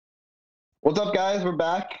What's up, guys? We're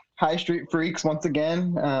back. High Street Freaks once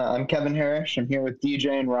again. I'm Kevin Harris. I'm here with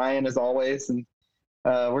DJ and Ryan as always, and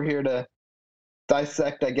we're here to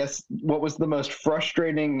dissect, I guess, what was the most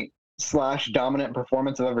frustrating / dominant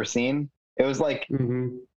performance I've ever seen. It was like,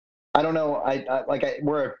 I don't know.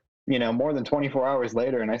 We're more than 24 hours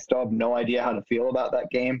later, and I still have no idea how to feel about that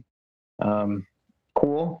game.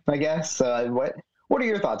 Cool, I guess. What are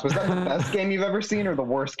your thoughts? Was that the best game you've ever seen, or the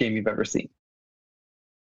worst game you've ever seen?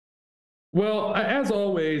 Well, as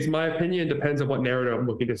always, my opinion depends on what narrative I'm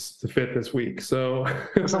looking to fit this week. So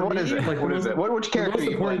what is it? Like, what is it? Which character are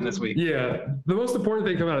you playing this week? Yeah, the most important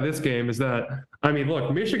thing coming out of this game is that, I mean,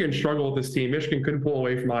 look, Michigan struggled with this team. Michigan couldn't pull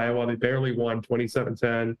away from Iowa. They barely won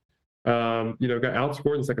 27-10. Got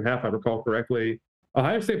outscored in the second half, if I recall correctly.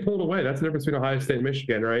 Ohio State pulled away. That's the difference between Ohio State and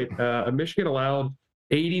Michigan, right? Michigan allowed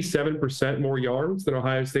 87% more yards than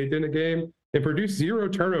Ohio State did in a game and produced 0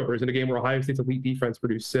 turnovers in a game where Ohio State's elite defense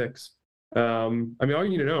produced 6. All you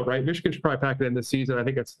need to know, right? Michigan should probably pack it in this season. I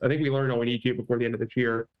think we learned all we need to before the end of this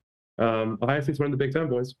year. Ohio State's winning the Big Ten,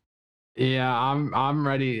 boys. Yeah, I'm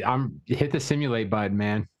ready. Hit the simulate button,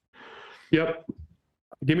 man. Yep.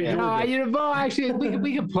 Give me. Actually,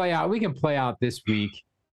 we can play out. We can play out this week.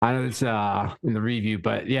 I know it's in the review,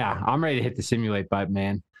 but yeah, I'm ready to hit the simulate button,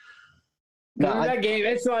 man. That game,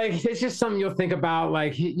 it's just something you'll think about.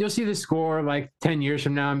 Like, you'll see the score like 10 years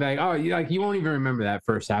from now and be like, oh, you won't even remember that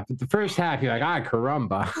first half. But the first half, you're like,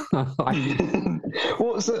 caramba.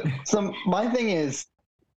 Well, so my thing is,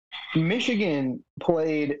 Michigan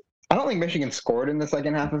played. I don't think Michigan scored in the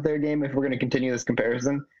second half of their game. If we're going to continue this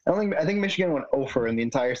comparison, I think Michigan went 0 in the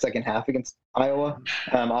entire second half against Iowa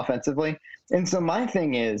offensively. And so my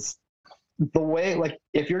thing is, the way, like,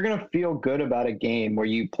 if you're going to feel good about a game where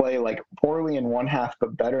you play like poorly in one half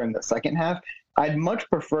but better in the second half, I'd much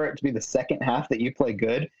prefer it to be the second half that you play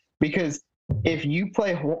good, because if you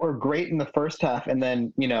play great in the first half and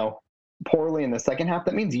then, poorly in the second half,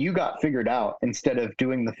 that means you got figured out instead of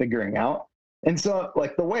doing the figuring out. And so,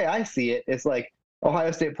 like, the way I see it is like Ohio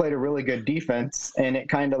State played a really good defense and it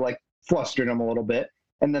kind of like flustered them a little bit,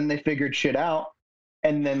 and then they figured shit out,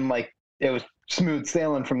 and then like it was smooth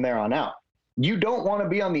sailing from there on out. You don't want to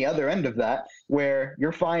be on the other end of that where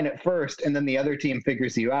you're fine at first and then the other team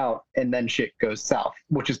figures you out and then shit goes south,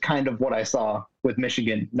 which is kind of what I saw with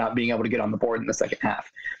Michigan not being able to get on the board in the second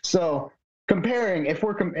half. So comparing,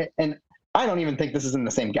 and I don't even think this is in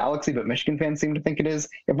the same galaxy, but Michigan fans seem to think it is.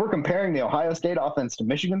 If we're comparing the Ohio State offense to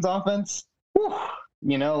Michigan's offense,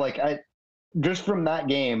 just from that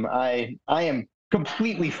game, I am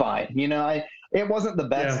completely fine. It wasn't the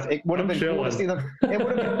best. Yeah, it would have been cool to see them. It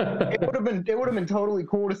would have been totally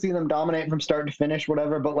cool to see them dominate from start to finish,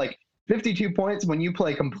 whatever. But like 52 points when you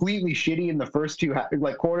play completely shitty in the first two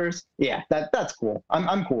quarters, yeah, that's cool.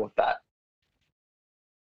 I'm cool with that.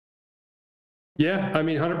 Yeah, I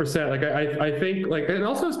mean, 100%. Like, I think, like, and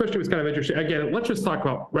also especially what's kind of interesting. Again, let's just talk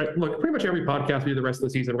about, right? Look, pretty much every podcast we do the rest of the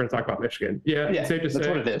season, we're going to talk about Michigan. Yeah, safe to say. That's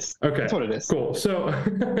what it is. Okay, that's what it is. Cool.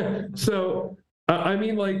 So. I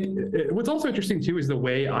mean, like, what's also interesting, too, is the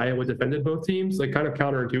way Iowa defended both teams, like, kind of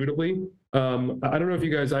counterintuitively. I don't know if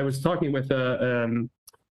you guys, I was talking with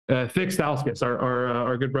Thick Stauskas,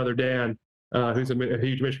 our good brother Dan, who's a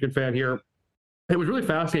huge Michigan fan here. It was really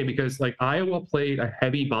fascinating because, like, Iowa played a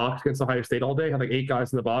heavy box against Ohio State all day, had like 8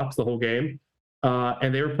 guys in the box the whole game.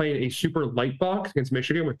 And they were playing a super light box against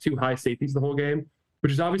Michigan with 2 high safeties the whole game,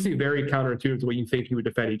 which is obviously very counterintuitive to the way you think you would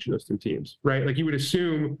defend each of those 2 teams, right? Like, you would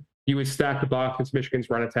assume you would stack the box against Michigan's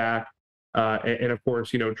run attack, and of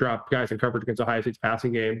course, drop guys in coverage against Ohio State's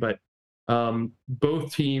passing game. But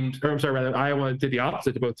both teams, Iowa did the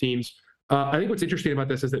opposite to both teams. I think what's interesting about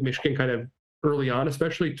this is that Michigan kind of early on,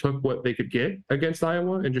 especially, took what they could get against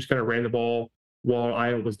Iowa and just kind of ran the ball while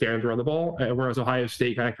Iowa was daring to run the ball. Whereas Ohio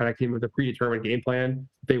State kind of came with a predetermined game plan.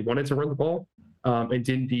 They wanted to run the ball and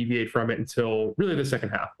didn't deviate from it until really the second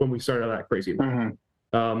half when we started on that crazy run.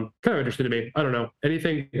 Kind of interesting to me. I don't know.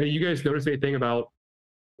 Anything? You guys notice anything about?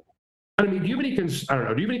 I mean, do you have any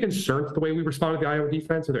concerns with the way we responded to the Iowa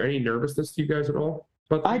defense? Are there any nervousness to you guys at all?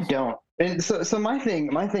 I don't. And so my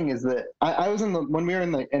thing is that I was when we were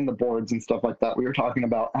in the boards and stuff like that, we were talking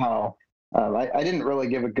about how I didn't really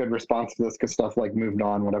give a good response to this because stuff like moved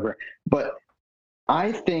on, whatever. But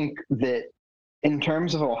I think that in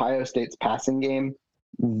terms of Ohio State's passing game,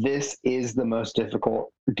 this is the most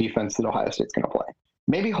difficult defense that Ohio State's going to play.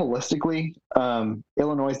 Maybe holistically,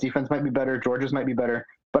 Illinois' defense might be better, Georgia's might be better,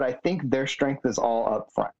 but I think their strength is all up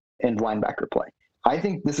front in linebacker play. I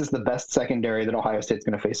think this is the best secondary that Ohio State's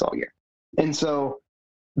going to face all year. And so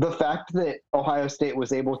the fact that Ohio State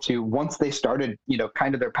was able to, once they started,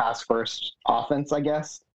 kind of their pass first offense, I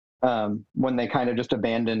guess, when they kind of just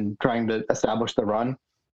abandoned trying to establish the run.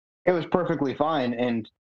 It was perfectly fine, and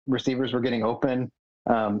receivers were getting open.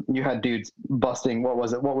 You had dudes busting. What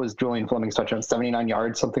was Julian Fleming's touchdown? 79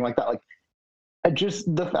 yards, something like that. Like,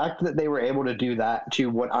 just the fact that they were able to do that to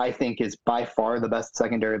what I think is by far the best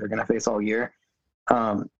secondary they're going to face all year.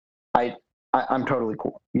 I'm totally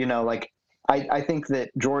cool. Like, I think that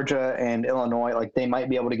Georgia and Illinois, like, they might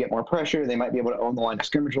be able to get more pressure. They might be able to own the line of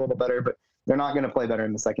scrimmage a little better, but they're not going to play better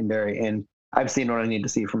in the secondary. And I've seen what I need to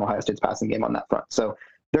see from Ohio State's passing game on that front. So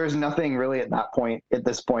there's nothing really at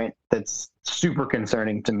this point, that's super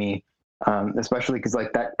concerning to me, especially because,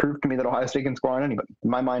 like, that proved to me that Ohio State can score on anybody. In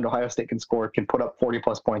my mind, Ohio State can put up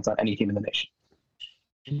 40-plus points on any team in the nation.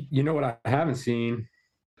 You know what I haven't seen?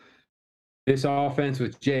 This offense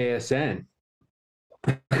with JSN.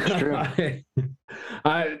 It's true.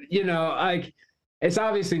 It's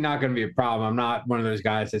obviously not going to be a problem. I'm not one of those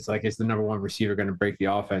guys that's like, it's the number one receiver going to break the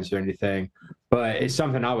offense or anything, but it's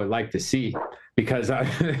something I would like to see, because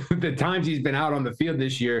the times he's been out on the field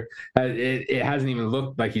this year, it hasn't even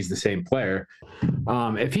looked like he's the same player.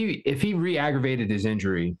 If he re-aggravated his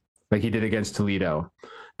injury like he did against Toledo,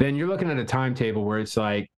 then you're looking at a timetable where it's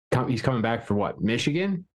like he's coming back for what,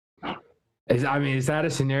 Michigan? Is that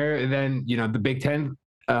a scenario? Then, the Big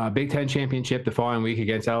Ten championship the following week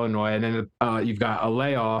against Illinois, and then you've got a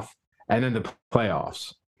layoff and then the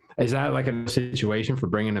playoffs. Is that like a situation for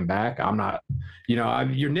bringing him back? I'm not,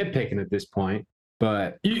 you're nitpicking at this point,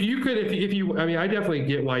 but you could, if you, I definitely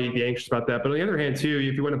get why you'd be anxious about that. But on the other hand, too,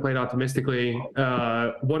 if you want to play it optimistically,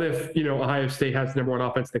 what if, Ohio State has the number one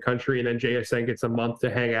offense in the country, and then JSN gets a month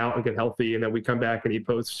to hang out and get healthy, and then we come back and he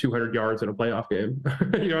posts 200 yards in a playoff game?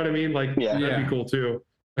 You know what I mean? Like, that'd be cool too.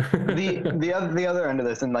 the other end of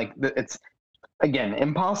this, and like, it's, again,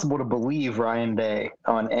 impossible to believe Ryan Day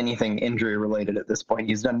on anything injury related at this point.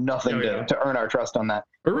 He's done nothing to earn our trust on that.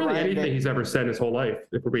 Or really Ryan anything Day, he's ever said his whole life.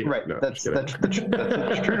 If we're being right. No, that's true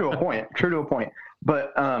to a point. True to a point.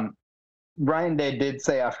 But Ryan Day did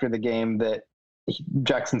say after the game that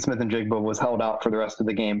Jackson Smith-Njigba was held out for the rest of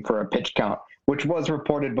the game for a pitch count, which was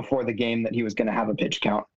reported before the game that he was going to have a pitch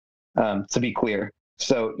count. To be clear.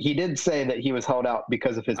 So he did say that he was held out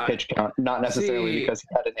because of his pitch count, not necessarily because he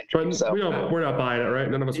had an injury. So we're not buying it, right?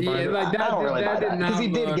 None of us are buying it. I don't really buy that, because he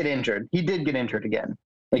did get injured. He did get injured again.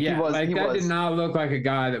 Like, that did not look like a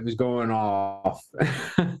guy that was going off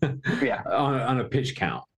on a pitch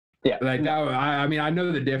count. Yeah. Like that, I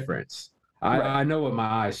know the difference. I know what my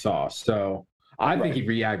eyes saw. So I think he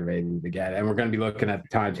re-aggravated it again, and we're going to be looking at the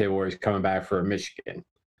timetable where he's coming back for Michigan.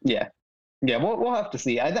 Yeah. Yeah, we'll have to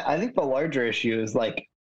see. I think the larger issue is, like,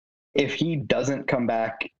 if he doesn't come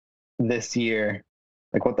back this year,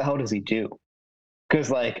 like, what the hell does he do? Because,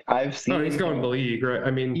 like, I've seen. He's going to the league, right? I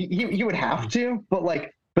mean, he would have to,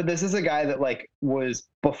 but this is a guy that, like, was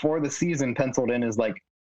before the season penciled in as, like,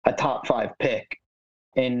 a top 5 pick,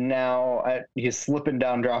 and now he's slipping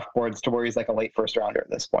down draft boards to where he's like a late first rounder at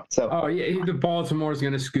this point. So the Baltimore's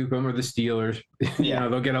going to scoop him, or the Steelers.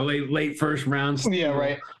 They'll get a late first round steal,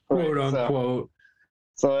 right, quote unquote.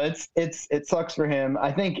 So it sucks for him.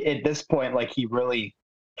 I think at this point, like, he really,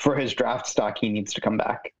 for his draft stock, he needs to come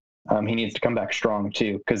back. He needs to come back strong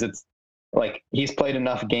too, because it's like he's played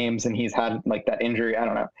enough games and he's had, like, that injury. I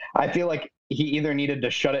don't know. I feel like he either needed to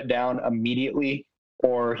shut it down immediately,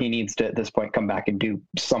 or he needs to, at this point, come back and do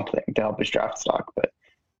something to help his draft stock. But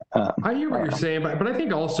I hear what you're saying, but I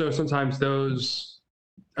think also sometimes those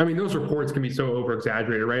reports can be so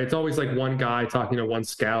over-exaggerated, right? It's always like one guy talking to one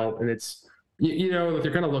scout, and it's, if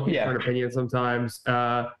you're kind of looking for an opinion sometimes,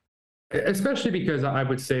 especially because I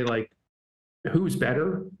would say, like, who's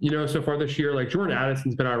better, so far this year? Like, Jordan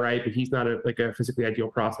Addison's been all right, but he's not a physically ideal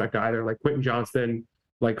prospect either. Like, Quentin Johnston,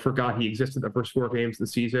 like, forgot he existed the first 4 games of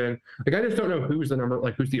the season. Like, I just don't know who's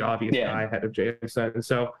the obvious guy ahead of JSN. And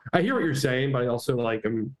so I hear what you're saying, but I also, like, I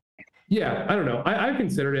don't know. I've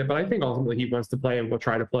considered it, but I think ultimately he wants to play and will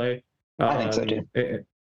try to play. I think so too.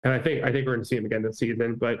 And I think we're going to see him again this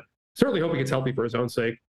season, but certainly hope he gets healthy for his own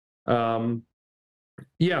sake. I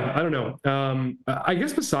don't know. I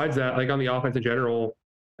guess besides that, like, on the offense in general,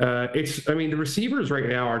 the receivers right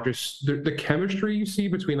now are just the chemistry you see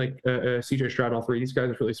between, like, CJ Stroud and all 3 of these guys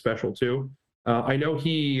is really special too. I know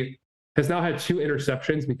he has now had 2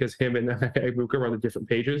 interceptions because him and Ibuka were on the different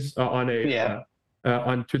pages on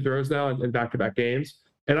 2 throws now in back-to-back games.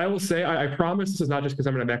 And I will say, I promise this is not just because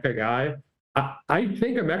I'm an Emeka guy. I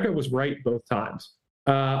think Emeka was right both times.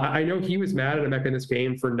 I know he was mad at Emeka in this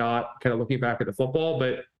game for not kind of looking back at the football,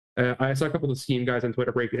 but I saw a couple of the scheme guys on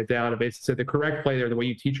Twitter breaking it down and basically said the correct play there, the way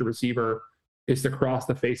you teach a receiver, is to cross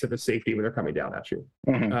the face of a safety when they're coming down at you.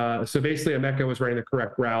 Mm-hmm. So basically, Emeka was running the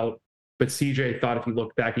correct route, but CJ thought if he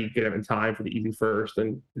looked back, he'd get him in time for the easy first.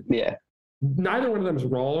 And yeah, neither one of them is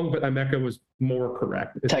wrong, but Emeka was more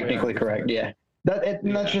correct. Technically correct, yeah.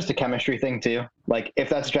 That's just a chemistry thing too. Like if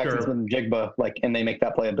that's Jackson Smith and Jigba, like, and they make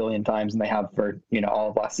that play a billion times, and they have for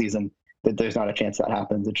all of last season, that there's not a chance that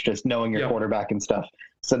happens. It's just knowing your quarterback and stuff.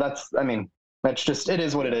 So that's just, it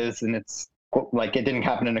is what it is, and it's like it didn't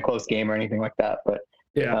happen in a close game or anything like that. But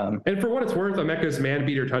yeah, and for what it's worth, Emeka's man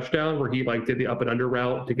beater touchdown where he like did the up and under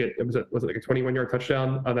route to get was it like a 21-yard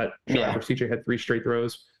touchdown on that drive where CJ had 3 straight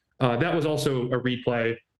throws. That was also a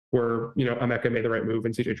replay where Emeka made the right move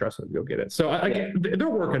and CJ trusted him to go get it. So they're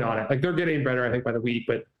working on it. Like they're getting better, I think, by the week.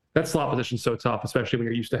 But that slot position is so tough, especially when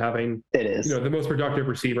you're used to having the most productive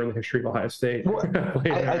receiver in the history of Ohio State. Well,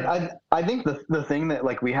 I think the thing that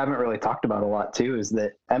like we haven't really talked about a lot too is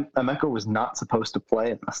that Emeka was not supposed to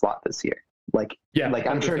play in the slot this year. Like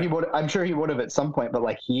I'm sure he would have at some point, but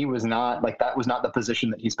like he was not, like that was not the position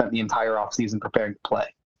that he spent the entire offseason preparing to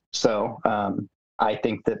play. So I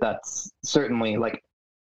think that's certainly like,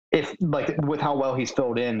 if like with how well he's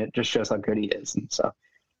filled in, it just shows how good he is. And so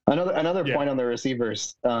another point on the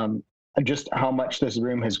receivers, just how much this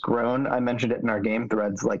room has grown. I mentioned it in our game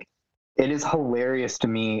threads. Like it is hilarious to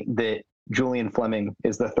me that Julian Fleming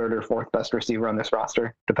is the 3rd or 4th best receiver on this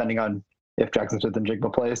roster, depending on if Jackson Smith and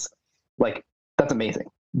Jigba plays. Like that's amazing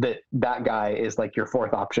that guy is like your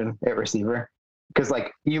 4th option at receiver. Cause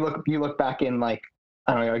like you look back in like,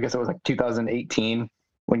 I don't know, I guess it was like 2018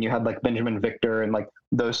 when you had like Benjamin Victor and like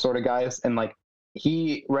those sort of guys. And like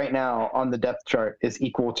he right now on the depth chart is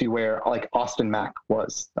equal to where like Austin Mack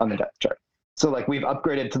was on the depth chart. So like we've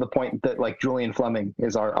upgraded to the point that like Julian Fleming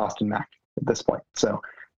is our Austin Mack at this point. So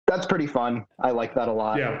that's pretty fun. I like that a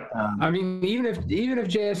lot. Yeah. I mean, even if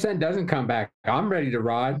JSN doesn't come back, I'm ready to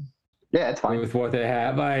ride. Yeah, it's fine with what they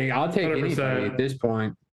have. Like I'll take 100%. Anybody at this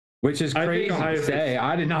point, which is crazy to say.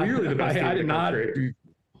 I did not. Really the best I did not.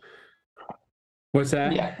 What's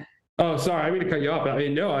that? Yeah. Oh, sorry. I didn't mean to cut you off. I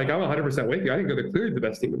mean, no, like I'm 100% with you. I think they're clearly the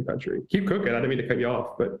best team in the country. Keep cooking. I didn't mean to cut you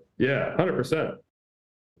off, but yeah, 100%.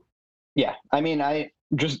 Yeah. I mean, I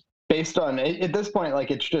just based on at this point,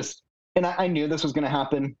 like it's just, and I knew this was going to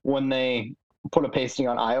happen when they put a pasting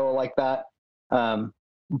on Iowa like that.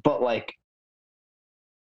 But like,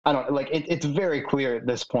 I don't like it's very clear at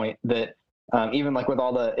this point that even like with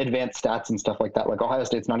all the advanced stats and stuff like that, like Ohio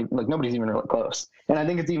State's not even like nobody's even really close. And I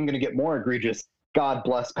think it's even going to get more egregious. God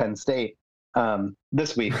bless Penn State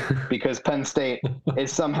this week because Penn State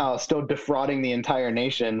is somehow still defrauding the entire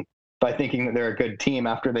nation by thinking that they're a good team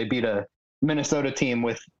after they beat a Minnesota team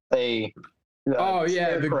with a the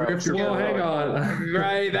grifter. Well, hang on.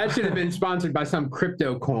 Right, that should have been sponsored by some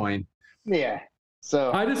crypto coin. Yeah.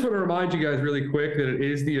 So I just want to remind you guys really quick that it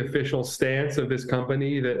is the official stance of this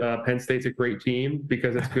company that Penn State's a great team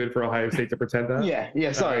because it's good for Ohio State to pretend that.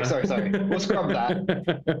 Yeah. Sorry. We'll scrub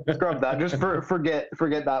that. Just forget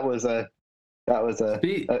that was a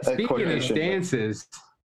Speaking quotation. of stances,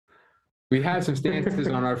 we had some stances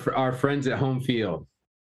on our friends at Home Field.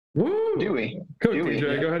 Woo! Do we? Cook,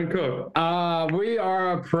 DJ. Go ahead and cook. We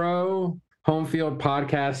are a pro Home Field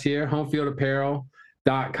podcast here, homefieldapparel.com.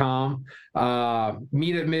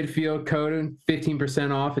 Meet at midfield code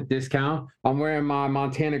 15% off at discount. I'm wearing my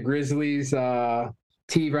Montana Grizzlies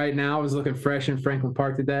tee right now. I was looking fresh in Franklin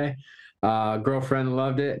Park today. Girlfriend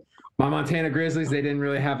loved it. My Montana Grizzlies, they didn't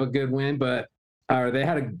really have a good win, but they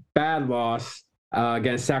had a bad loss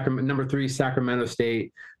against number 3 Sacramento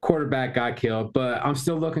State. Quarterback got killed, but I'm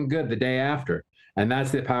still looking good the day after. And that's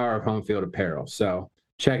the power of Home Field Apparel. So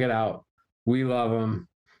check it out. We love them.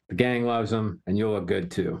 The gang loves them, and you'll look good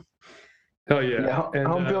too. Hell yeah. And,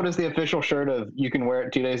 Home Field is the official shirt of you can wear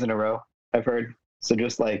it 2 days in a row, I've heard. So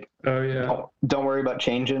just like, don't worry about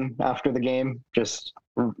changing after the game. Just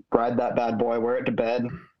ride that bad boy, wear it to bed,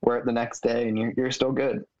 wear it the next day, and you're still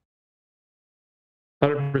good.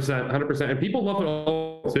 100%. And people love it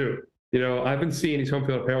all too. You know, I've been seeing these Home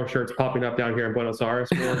Field Apparel shirts popping up down here in Buenos Aires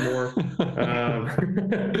more and more.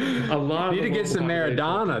 A lot. They need to get some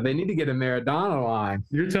Maradona. They need to get a Maradona line.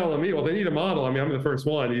 You're telling me? Well, they need a model. I mean, I'm the first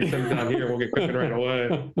one. You send it down here, we'll get cooking right away.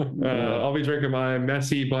 I'll be drinking my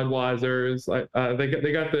Messi Budweisers.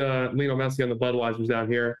 They got the Lionel Messi on the Budweisers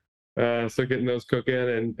down here. So getting those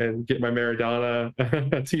cooking and get my Maradona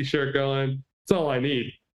t-shirt going. That's all I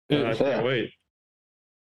need. I can't wait.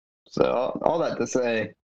 So all that to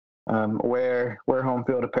say, wear Home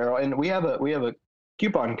Field Apparel, and we have a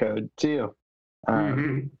coupon code too. Meet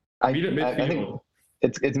at midfield. I think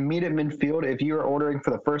it's meet at midfield. If you are ordering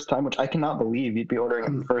for the first time, which I cannot believe you'd be ordering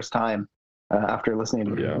it the first time after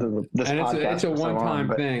listening to this and podcast. It's a one-time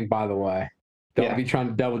thing, by the way. Don't be trying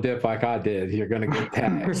to double dip like I did. You're gonna get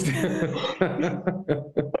taxed.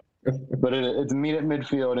 but it's meet at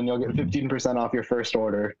midfield, and you'll get 15% off your first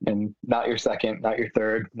order, and not your second, not your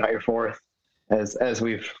third, not your fourth, as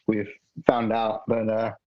we've found out.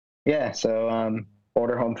 But yeah, so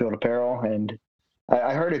order home field apparel, and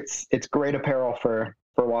I heard it's great apparel for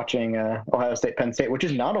watching Ohio State Penn State, which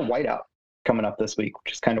is not a whiteout coming up this week,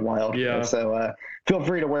 which is kind of wild. Yeah. So feel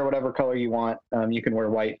free to wear whatever color you want. You can wear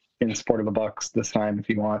white in support of the Bucks this time if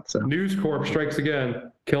you want. So News Corp strikes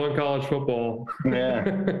again, killing college football. Yeah.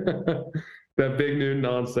 That big noon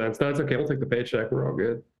nonsense. That's okay. We'll take the paycheck. We're all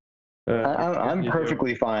good. I'm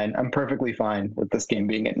perfectly fine. I'm perfectly fine with this game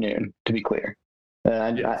being at noon, to be clear.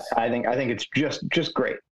 Yes. I think it's just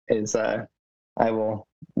great.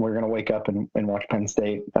 We're gonna wake up and watch Penn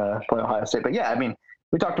State play Ohio State. But yeah, I mean,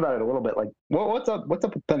 we talked about it a little bit. Like, what's up with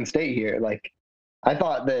Penn State here? Like, I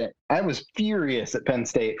thought that I was furious at Penn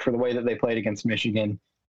State for the way that they played against Michigan,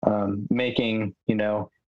 ruining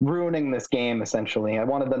this game essentially. I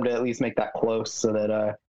wanted them to at least make that close so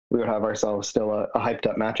that we would have ourselves still a hyped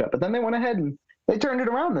up matchup. But then they went ahead and they turned it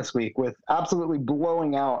around this week with absolutely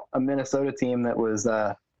blowing out a Minnesota team that was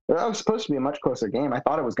supposed to be a much closer game. I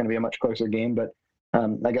thought it was going to be a much closer game, but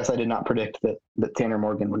I guess I did not predict that Tanner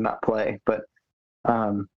Morgan would not play. But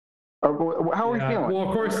how are we feeling? Well,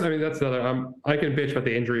 of course, I mean, that's another. I can bitch about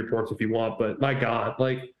the injury reports if you want, but my God,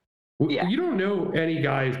 like, you don't know any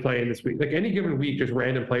guys playing this week. Like, any given week, just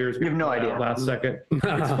random players. You have no idea. Last second. It's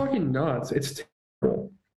fucking nuts. It's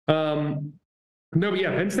terrible. No, but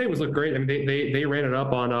yeah, Penn State looked great. I mean, they ran it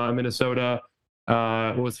up on Minnesota.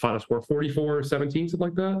 What was the final score? 44-17, something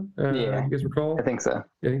like that? Yeah. You guys recall? I think so.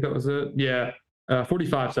 I think that was it. Yeah.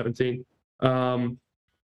 45-17.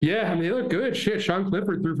 Yeah, I mean, they look good. Shit, Sean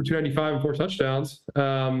Clifford threw for 295 and 4 touchdowns.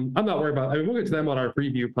 I'm not worried about. I mean, we'll get to them on our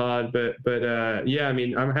preview pod, but yeah, I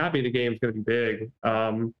mean, I'm happy the game's going to be big.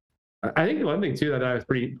 I think the one thing too that I was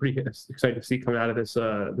pretty excited to see coming out of this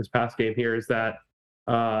past game here is that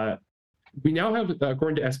we now have,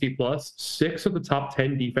 according to SP Plus, 6 of the top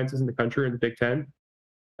 10 defenses in the country in the Big Ten.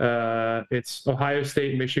 It's Ohio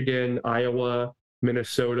State, Michigan, Iowa,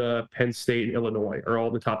 Minnesota, Penn State, and Illinois are all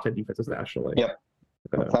the top 10 defenses nationally. Yep.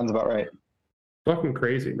 That sounds about right. Fucking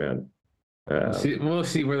crazy, man. We'll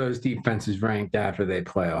see where those defenses ranked after they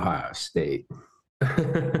play Ohio State.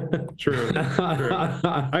 True.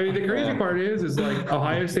 I mean, the crazy part is like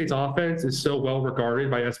Ohio State's offense is so well regarded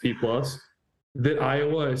by SP Plus that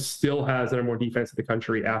Iowa still has the number one defense in the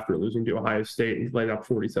country after losing to Ohio State and laying up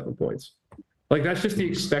 47 points. Like, that's just the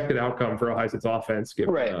expected outcome for Ohio State's offense,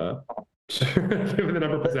 given, given the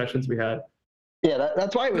number of possessions we had. Yeah,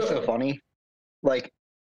 that's why it was so funny. Like,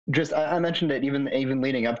 just I mentioned it even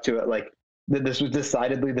leading up to it, like this was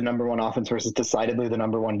decidedly the number one offense versus decidedly the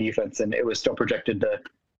number one defense, and it was still projected to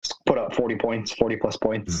put up 40 plus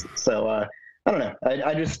points. So I don't know.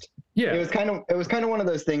 I just it was kind of one of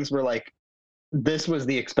those things where, like, this was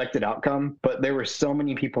the expected outcome, but there were so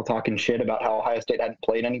many people talking shit about how Ohio State hadn't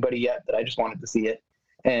played anybody yet that I just wanted to see it.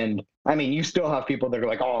 And I mean, you still have people that are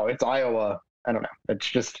like, oh, it's Iowa. I don't know. It's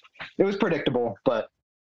just, it was predictable, but.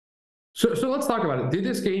 So let's talk about it. Did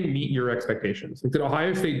this game meet your expectations? Like, did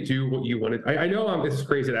Ohio State do what you wanted? I know this is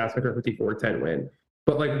crazy to ask after a 54-10 win,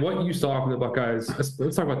 but like what you saw from the Buckeyes,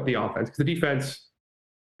 let's talk about the offense, because the defense,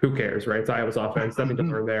 who cares, right? It's Iowa's offense. Nothing to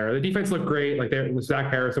learn there. The defense looked great. Like,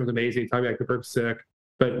 Zach Harrison was amazing. Tommy Eichenberg's sick,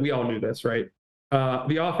 but we all knew this, right?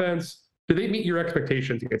 The offense, did they meet your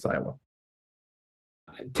expectations against Iowa?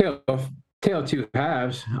 Tail two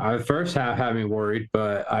halves. The first half had me worried,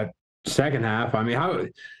 but second half, I mean, how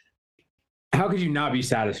could you not be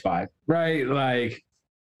satisfied, right? Like,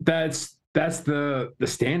 that's the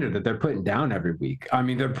standard that they're putting down every week. I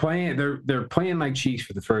mean, they're playing like cheeks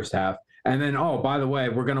for the first half, and then, oh, by the way,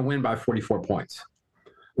 we're going to win by 44 points.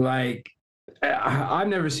 Like, I've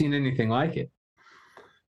never seen anything like it.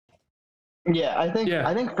 Yeah,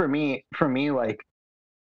 I think for me, like,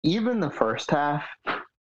 even the first half,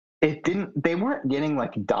 they weren't getting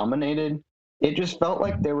like dominated. It just felt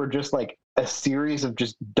like there were just like a series of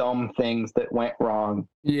just dumb things that went wrong.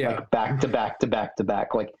 Yeah. Like back to back to back to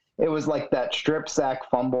back. Like, it was like that strip sack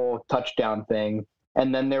fumble touchdown thing.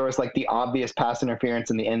 And then there was like the obvious pass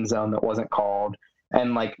interference in the end zone that wasn't called.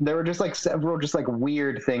 And like, there were just like several just like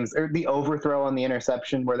weird things, or the overthrow on the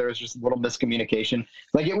interception where there was just a little miscommunication.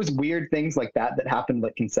 Like, it was weird things like that happened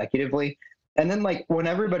like consecutively. And then like when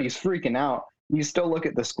everybody's freaking out, you still look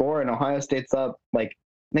at the score and Ohio State's up, like,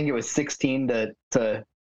 I think it was 16 to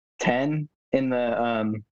 10 in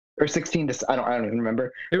the or 16 to I don't even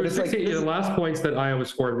remember. It was 16. Like, the last points that Iowa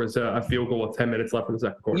scored was a field goal with 10 minutes left in the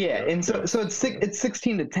second quarter. Yeah, and so it's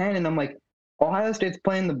 16 to 10, and I'm like, Ohio State's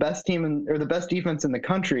playing the best team or the best defense in the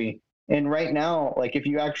country, and right now, like, if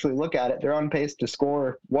you actually look at it, they're on pace to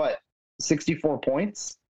score what, 64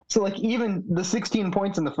 points. So like even the 16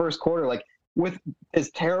 points in the first quarter, like with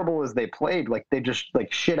as terrible as they played, like they just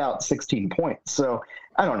like shit out 16 points. So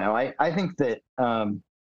I don't know. I think that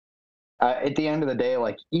at the end of the day,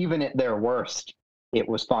 like even at their worst, it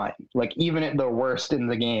was fine. Like even at the worst in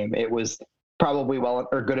the game, it was probably well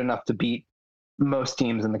or good enough to beat most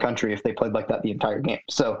teams in the country if they played like that the entire game.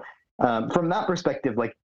 So from that perspective,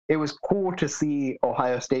 like it was cool to see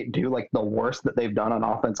Ohio State do like the worst that they've done on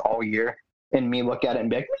offense all year, and me look at it and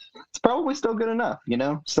be like, it's probably still good enough, you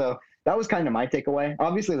know? So that was kind of my takeaway.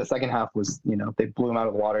 Obviously the second half was, you know, they blew them out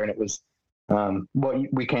of the water, and it was what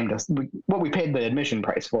we paid the admission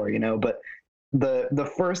price for, you know. But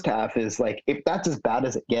the first half is like, if that's as bad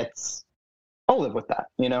as it gets, I'll live with that,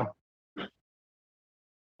 you know.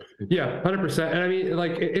 Yeah, 100%. And I mean,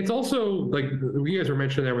 like, it's also like you guys were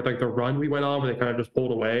mentioning there with like the run we went on where they kind of just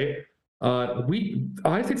pulled away.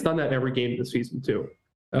 Ohio State's done that every game this season too.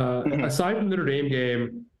 Aside from the Notre Dame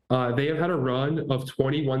game, they have had a run of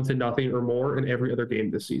 21-0 or more in every other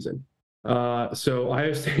game this season. So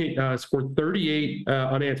Ohio State scored 38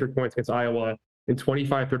 unanswered points against Iowa in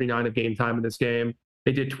 25-39 of game time in this game.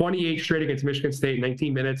 They did 28 straight against Michigan State in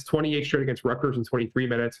 19 minutes, 28 straight against Rutgers in 23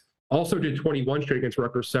 minutes. Also did 21 straight against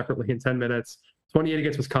Rutgers separately in 10 minutes, 28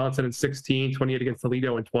 against Wisconsin in 16, 28 against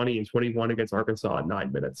Toledo in 20, and 21 against Arkansas in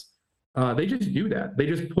 9 minutes. They just do that. They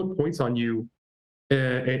just put points on you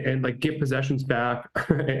and like get possessions back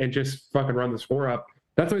and just fucking run the score up.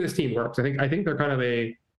 That's the way this team works. I think they're kind of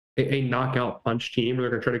a knockout punch team where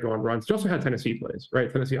they're going to try to go on runs. Just also how Tennessee plays, right?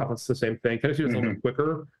 Tennessee offense is the same thing. Tennessee is a little bit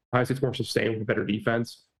quicker. Ohio State's more sustained with better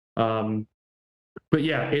defense. But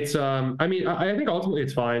yeah, it's I mean, I think ultimately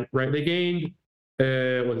it's fine, right? They gained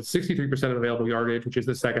 63% of available yardage, which is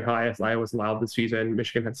the second highest Iowa's allowed this season.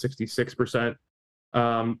 Michigan had 66%.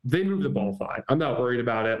 They moved the ball fine. I'm not worried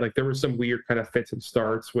about it. Like there were some weird kind of fits and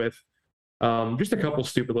starts with just a couple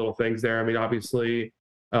stupid little things there. I mean, obviously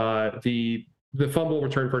the fumble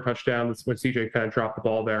return for a touchdown when CJ kind of dropped the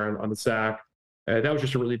ball there on the sack. That was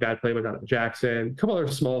just a really bad play by Donovan Jackson. A couple other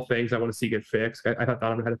small things I want to see get fixed. I thought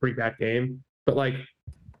Donovan had a pretty bad game, but like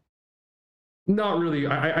not really.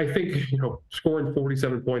 I think, you know, scoring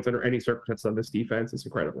 47 points under any circumstances on this defense is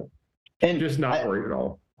incredible. And just not worried at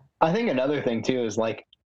all. I think another thing too is like,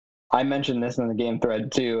 I mentioned this in the game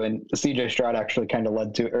thread too, and CJ Stroud actually kind of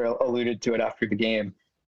alluded to it after the game.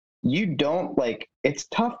 You don't like, it's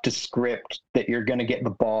tough to script that you're going to get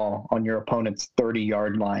the ball on your opponent's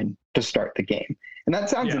 30-yard line to start the game. And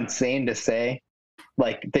that sounds insane to say,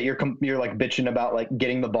 like that you're like bitching about like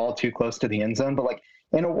getting the ball too close to the end zone. But like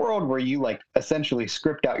in a world where you like essentially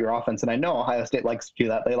script out your offense, and I know Ohio State likes to do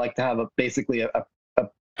that. They like to have basically a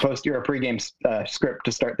post or a pregame script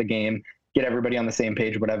to start the game, get everybody on the same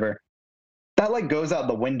page, whatever. That like goes out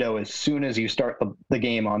the window as soon as you start the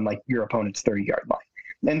game on like your opponent's 30-yard line.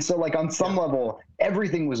 And so like on some level,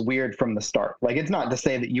 everything was weird from the start. Like it's not to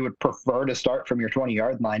say that you would prefer to start from your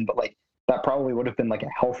 20-yard line, but like that probably would have been like a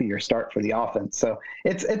healthier start for the offense. So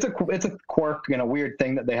it's a quirk and a weird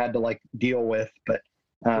thing that they had to like deal with. But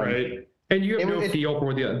right. And you have no feel for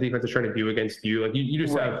what the defense is trying to do against you. Like you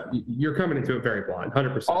just you're coming into it very blind,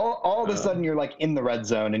 100%. All of a sudden you're like in the red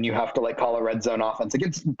zone and you have to like call a red zone offense.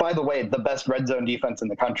 Against, by the way, the best red zone defense in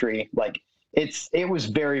the country. Like it was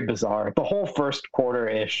very bizarre. The whole first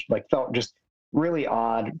quarter-ish like felt just really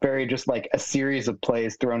odd, very just like a series of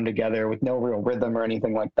plays thrown together with no real rhythm or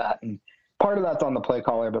anything like that. And part of that's on the play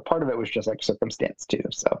caller, but part of it was just like circumstance too.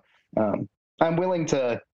 So I'm willing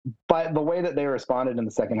to, by the way that they responded in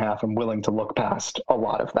the second half, I'm willing to look past a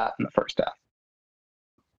lot of that in the first half.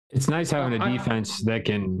 It's nice having a defense that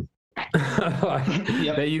can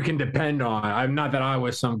that you can depend on. I'm not that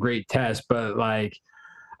Iowa's some great test, but like,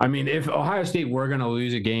 I mean, if Ohio State were going to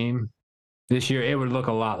lose a game this year, it would look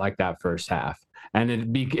a lot like that first half, and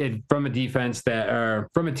it'd be from a defense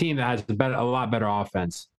from a team that has a lot better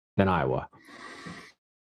offense than Iowa.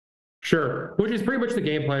 Sure, which is pretty much the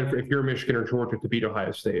game plan for if you're Michigan or Georgia to beat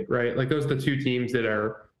Ohio State, right? Like those are the two teams that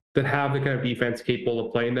have the kind of defense capable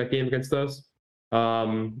of playing that game against us,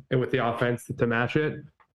 and with the offense to match it.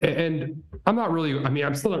 And I'm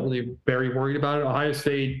still not really very worried about it. Ohio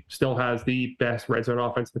State still has the best red zone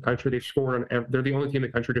offense in the country. They're the only team in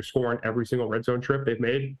the country to score on every single red zone trip they've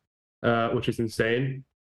made, which is insane.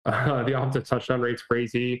 The offensive touchdown rate's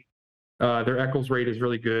crazy. Their Eccles rate is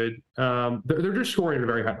really good. They're just scoring at a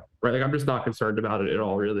very high level, right? Like I'm just not concerned about it at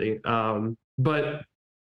all, really. But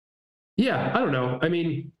yeah, I don't know. I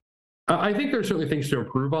mean, I think there's certainly things to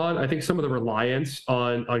improve on. I think some of the reliance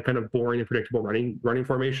on kind of boring and predictable running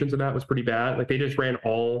formations and that was pretty bad. Like they just ran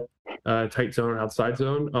all tight zone and outside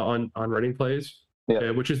zone on running plays.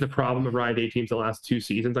 which is the problem of Ryan Day teams the last 2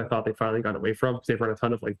 seasons. I thought they finally got away from because they've run a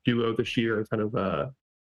ton of like duo this year, a ton of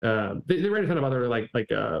they ran a ton of other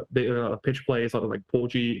pitch plays, a lot of like pull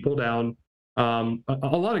down,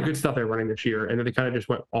 a lot of good stuff they're running this year, and then they kind of just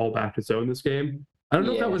went all back to zone this game. I don't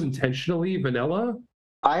know if that was intentionally vanilla.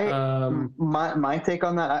 My take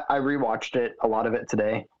on that, I rewatched it, a lot of it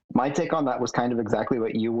today. My take on that was kind of exactly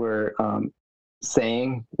what you were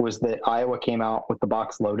saying, was that Iowa came out with the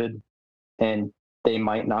box loaded, and they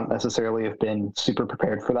might not necessarily have been super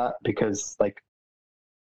prepared for that, because like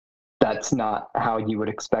that's not how you would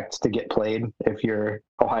expect to get played if you're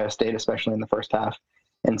Ohio State, especially in the first half.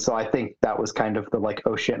 And so I think that was kind of the like,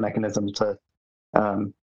 oh shit mechanism to,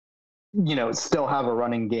 still have a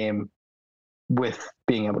running game with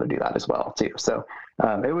being able to do that as well too. So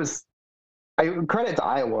it was, credit to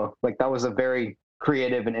Iowa. Like that was a very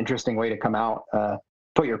creative and interesting way to come out,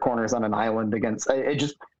 put your corners on an island against, it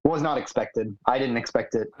just was not expected. I didn't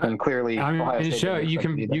expect it. And clearly Ohio State you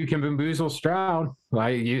can bamboozle Stroud.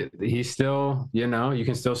 Like he's still, you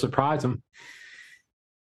can still surprise him.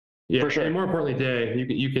 Yeah, for sure. And more importantly, Day,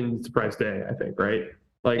 you can surprise Day, I think, right?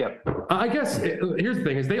 Like, I guess here's the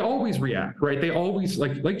thing: is they always react, right? They always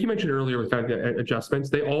like you mentioned earlier with kind of the adjustments.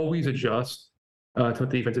 They always adjust to what the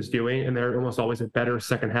defense is doing, and they're almost always a better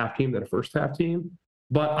second half team than a first half team.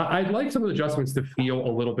 But I'd like some of the adjustments to feel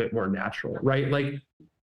a little bit more natural, right? Like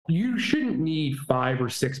you shouldn't need 5 or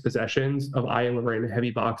 6 possessions of Iowa running a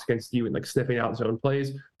heavy box against you and like sniffing out zone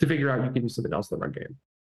plays to figure out you can do something else in the run game.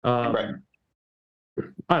 Right.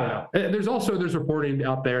 I don't know. There's reporting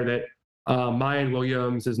out there that Mayan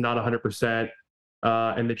Williams is not 100%,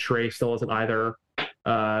 and the Trey still isn't either,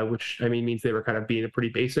 which I mean means they were kind of being pretty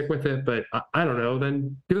basic with it. But I don't know.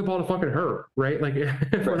 Then give the ball to fucking her, right? Like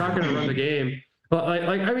if we're not going to run the game, but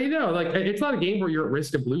it's not a game where you're at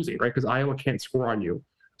risk of losing, right? Because Iowa can't score on you.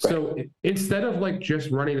 So instead of like just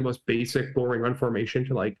running the most basic, boring run formation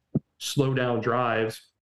to like slow down drives,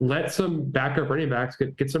 let some backup running backs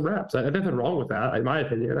get some reps. There's nothing wrong with that, in my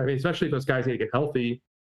opinion. I mean, especially if those guys need to get healthy,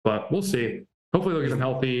 but we'll see. Hopefully they'll get them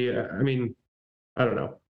healthy. I mean, I don't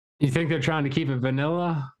know. You think they're trying to keep it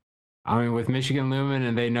vanilla? I mean, with Michigan looming,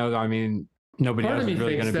 and they know, I mean, nobody else is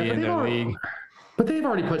really going to be in their league. But they've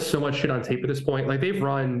already put so much shit on tape at this point. Like they've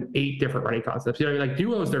run 8 different running concepts. You know, like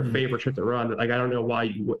duo is their favorite shit to run. Like I don't know why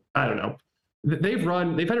you would. I don't know. They've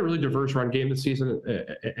had a really diverse run game this season,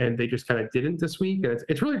 and they just kind of didn't this week. And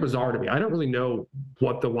it's really bizarre to me. I don't really know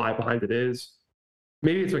what the why behind it is.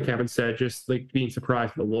 Maybe it's what Kevin said, just like being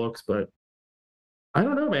surprised at the looks. But I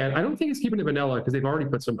don't know, man. I don't think it's keeping it vanilla because they've already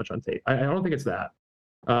put so much on tape. I don't think it's that.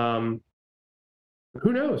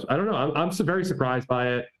 Who knows? I don't know. I'm very surprised by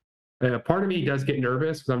it. Part of me does get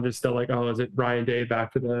nervous because I'm just still like, oh, is it Ryan Day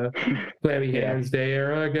back to the clammy hands day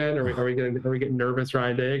era again? Are we getting nervous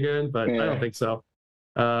Ryan Day again? But I don't think so.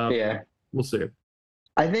 We'll see.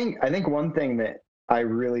 I think one thing that I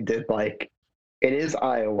really did like, it is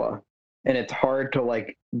Iowa, and it's hard to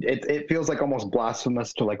like. It feels like almost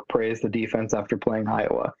blasphemous to like praise the defense after playing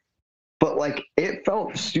Iowa, but like it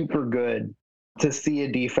felt super good to see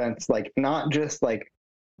a defense like not just like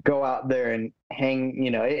go out there and hang,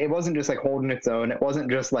 it wasn't just like holding its own. It wasn't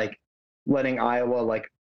just like letting Iowa like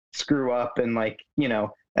screw up and like,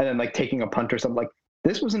 and then like taking a punt or something. Like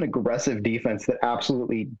this was an aggressive defense that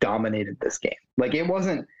absolutely dominated this game. Like it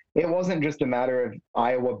wasn't just a matter of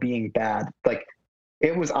Iowa being bad. Like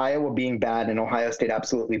it was Iowa being bad and Ohio State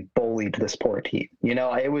absolutely bullied this poor team.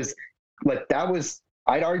 It was like,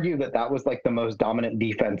 I'd argue that was like the most dominant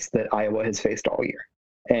defense that Iowa has faced all year.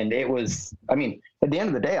 And it was, I mean, at the end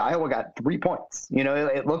of the day, Iowa got 3 points.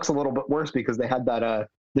 It looks a little bit worse because they had that,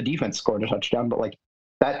 the defense scored a touchdown, but like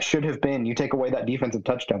that should have been, you take away that defensive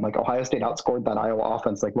touchdown, like Ohio State outscored that Iowa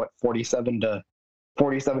offense, like what, 47-3.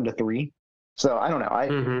 So I don't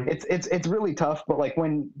know. It's really tough, but like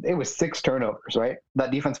when it was 6 turnovers, right?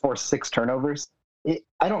 That defense forced 6 turnovers.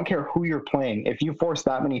 I don't care who you're playing. If you force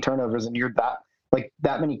that many turnovers and you're that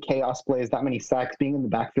many chaos plays, that many sacks, being in the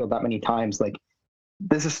backfield that many times, like,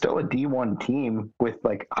 this is still a D1 team with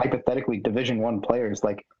like hypothetically Division I players.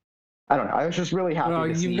 Like, I don't know. I was just really happy. Well,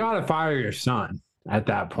 you got to fire your son at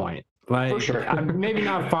that point. Like, for sure. Maybe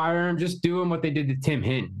not fire him, just do him what they did to Tim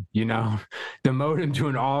Hinton, demote him to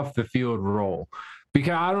an off the field role.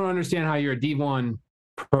 Because I don't understand how you're a D1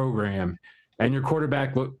 program and your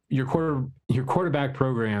quarterback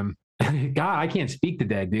program. God, I can't speak to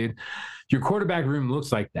that, dude. Your quarterback room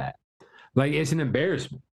looks like that. Like, it's an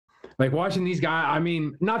embarrassment. Like watching these guys, I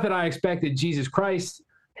mean, not that I expected Jesus Christ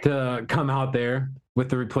to come out there with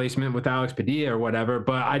the replacement with Alex Padilla or whatever,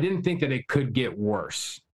 but I didn't think that it could get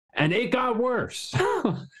worse. And it got worse.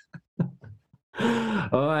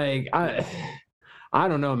 I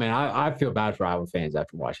don't know, man. I feel bad for Iowa fans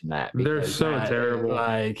after watching that. They're so terrible.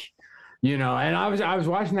 Like, and I was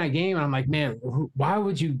watching that game, and I'm like, man, why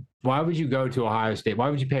would you go to Ohio State? Why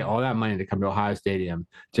would you pay all that money to come to Ohio Stadium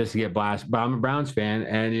just to get blasted? But I'm a Browns fan,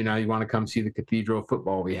 and you want to come see the cathedral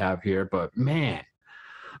football we have here. But man,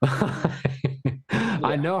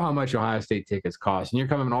 I know how much Ohio State tickets cost, and you're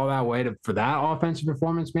coming all that way for that offensive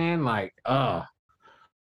performance, man. Like,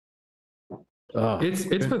 it's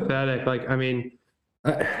pathetic. Like, I mean,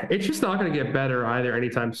 it's just not going to get better either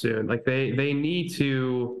anytime soon. Like, they need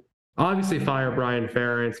to obviously fire Brian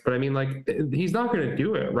Ferentz, but I mean, like, he's not going to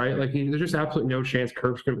do it, right? Like, there's just absolutely no chance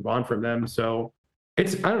Kirk's going to move on from them. So I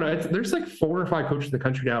don't know. There's like 4 or 5 coaches in the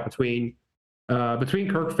country now between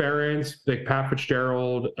Kirk Ferentz, like Pat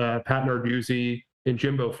Fitzgerald, Pat Narduzzi, and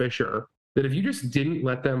Jimbo Fisher, that if you just didn't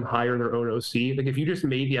let them hire their own OC, like if you just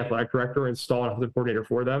made the athletic director and install an offensive coordinator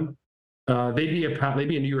for them, they'd be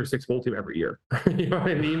a New Year's Six bowl team every year. You know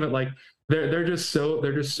what I mean? But like they're just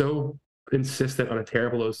so insistent on a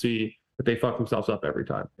terrible OC that they fuck themselves up every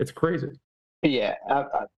time. It's crazy. Yeah,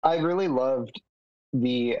 I really loved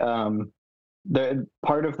the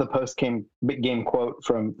part of the post game quote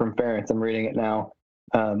from Ferentz. I'm reading it now.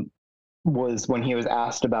 Was when he was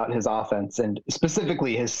asked about his offense and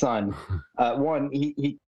specifically his son.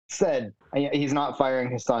 He said he's not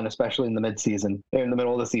firing his son, especially in the midseason. In the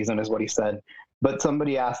middle of the season is what he said. But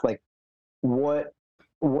somebody asked, like, what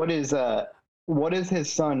is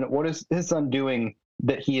his son doing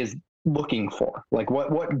that he is looking for? Like,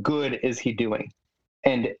 what good is he doing?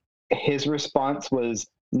 And his response was,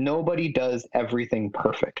 nobody does everything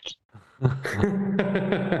perfect.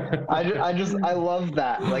 I love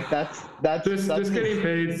that. Like that's just getting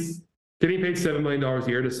paid $7 million a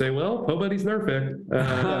year to say, well, nobody's perfect.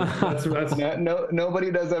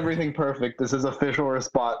 Nobody does everything perfect. This is official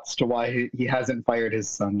response to why he hasn't fired his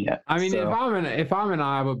son yet. I mean, if I'm an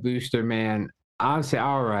Iowa booster, man, I'll say,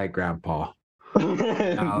 all right, Grandpa.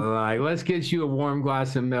 Like, let's get you a warm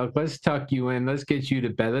glass of milk. Let's tuck you in. Let's get you to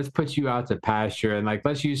bed. Let's put you out to pasture, and like,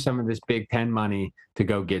 let's use some of this Big Ten money to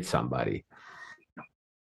go get somebody.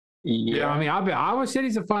 Yeah, I mean, Iowa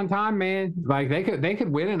City's a fun time, man. Like they could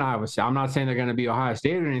win in Iowa City. I'm not saying they're going to be Ohio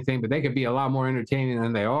State or anything, but they could be a lot more entertaining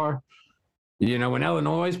than they are. When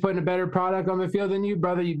Illinois is putting a better product on the field than you,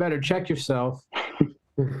 brother, you better check yourself.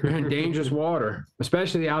 You're in dangerous water,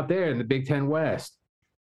 especially out there in the Big Ten West.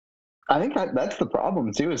 I think that's the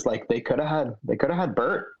problem too. Is like they could have had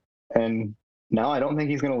Burt, and now I don't think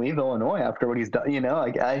he's going to leave Illinois after what he's done.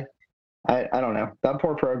 Like I don't know, that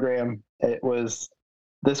poor program.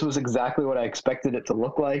 This was exactly what I expected it to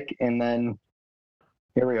look like, and then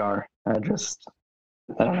here we are. I don't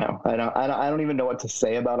know. I don't even know what to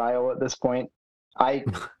say about Iowa at this point.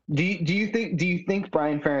 Do you think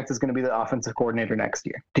Brian Ferentz is going to be the offensive coordinator next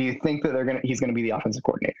year? Do you think that he's going to be the offensive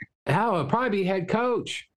coordinator? Hell, it'll probably be head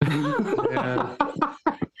coach. Yeah.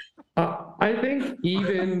 I think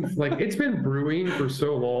even like it's been brewing for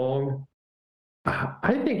so long.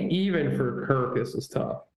 I think even for Kirk, this is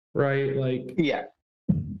tough, right? Like, yeah,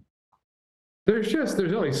 there's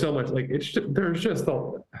only so much. Like, there's just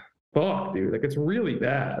a fuck, dude. Like, it's really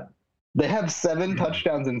bad. They have 7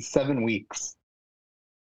 touchdowns in 7 weeks.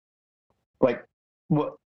 Like,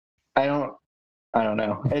 what? I don't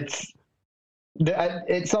know. It's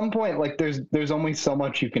at some point, like, there's only so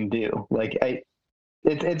much you can do. Like,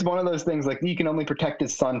 it's one of those things. Like, you can only protect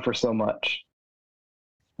his son for so much.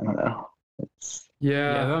 I don't know.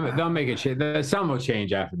 They'll make it change. The sun will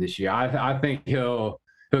change after this year. I think he'll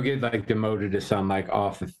get like demoted to some like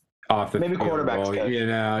off the maybe quarterbacks coach.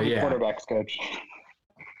 Quarterbacks coach.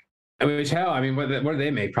 Which hell, I mean, what do they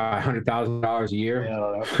make? Probably $100,000 a year.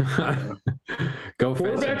 Yeah, Go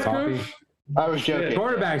for some coffee. Coach? I was joking.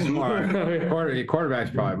 Quarterbacks more.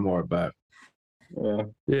 Quarterbacks probably more, but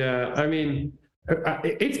yeah. I mean,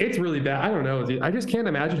 it's really bad. I don't know, dude. I just can't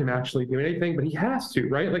imagine him actually doing anything, but he has to,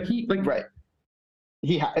 right? Like right.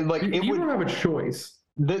 You don't have a choice.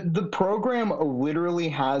 The program literally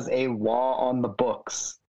has a law on the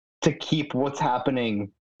books to keep what's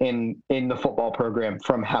happening in the football program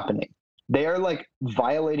from happening. They are like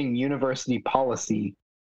violating university policy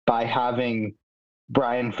by having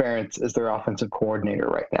Brian Ferentz as their offensive coordinator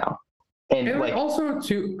right now. And like also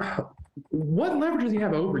what leverage does he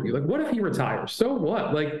have over you? Like, what if he retires? So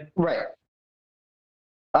what? Like, right.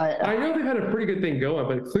 I know they've had a pretty good thing going,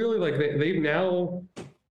 but clearly, like, they've now.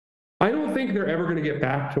 I don't think they're ever going to get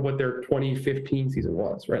back to what their 2015 season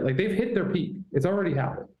was, right? Like, they've hit their peak. It's already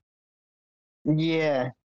happened.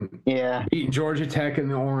 Yeah. Beating Georgia Tech in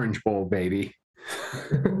the Orange Bowl, baby.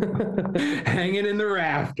 Hanging in the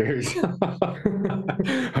rafters.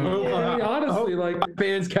 Honestly, like my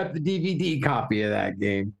parents kept the DVD copy of that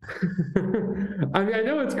game. I mean, I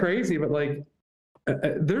know it's crazy, but like,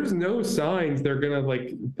 there's no signs they're gonna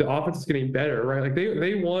like the offense is getting better, right? Like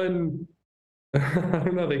they won. I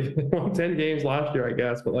don't know. They won 10 games last year, I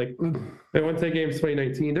guess, but like they won 10 games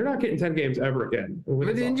 2019. They're not getting 10 games ever again.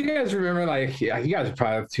 But didn't you guys remember? Like, yeah, you guys are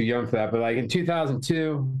probably too young for that. But like in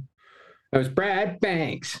 2002, it was Brad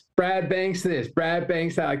Banks. Brad Banks this. Brad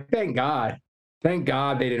Banks that. Like, thank God they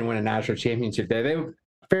didn't win a national championship there.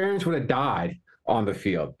 Ferentz would have died on the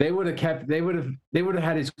field. They would have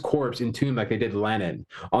had his corpse entombed like they did Lennon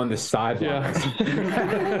on the sidelines.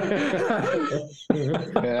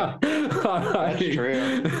 Yeah, that's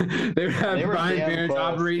true. They would have Brian Ferentz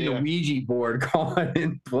operating the Ouija board, calling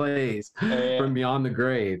in plays from beyond the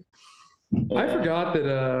grave. I forgot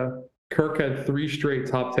that Kirk had 3 straight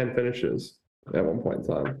top 10 finishes at one point in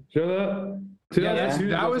time. Do you know that?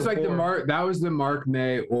 That was like the Mark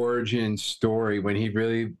May origin story when he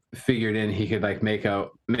really figured in he could like make a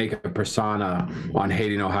persona on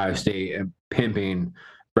hating Ohio State and pimping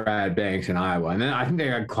Brad Banks in Iowa. And then I think they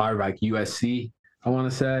got clouded by like USC, I want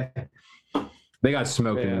to say. They got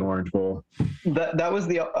smoked in the Orange Bowl. That was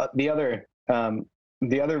the other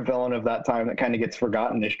villain of that time that kind of gets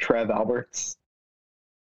forgotten is Trev Alberts.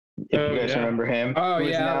 If you guys remember him. Oh,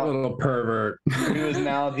 yeah, a little pervert. He was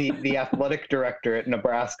now the athletic director at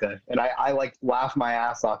Nebraska. And I like laugh my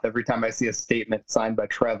ass off every time I see a statement signed by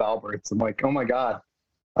Trev Alberts. I'm like, oh my God.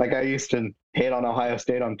 Like I used to hate on Ohio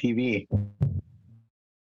State on TV.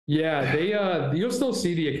 Yeah, you'll still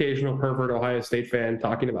see the occasional pervert Ohio State fan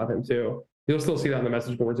talking about him too. You'll still see that on the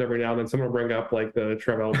message boards every now and then. Someone will bring up like the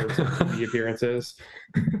Trev Alberts TV apperances.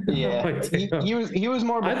 Yeah, like, he was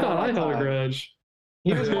more. I thought I held a grudge.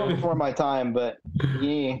 He was more before my time, but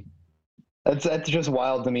that's just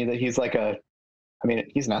wild to me that he's like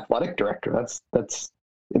he's an athletic director. That's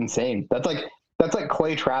insane. That's like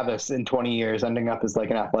Clay Travis in 20 years ending up as like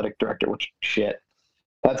an athletic director, which shit.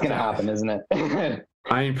 That's gonna happen, isn't it?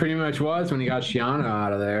 I mean, pretty much was when he got Shiano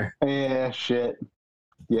out of there. Yeah, shit.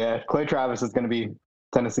 Yeah, Clay Travis is gonna be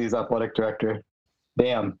Tennessee's athletic director.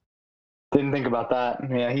 Damn. Didn't think about that.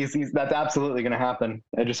 Yeah, he's that's absolutely going to happen.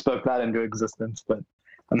 I just spoke that into existence, but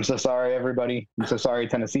I'm so sorry, everybody. I'm so sorry,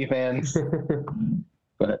 Tennessee fans.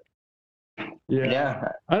 But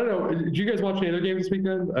yeah. I don't know. Did you guys watch any other games this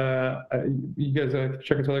weekend? You guys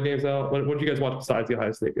checking some other games out? What did you guys watch besides the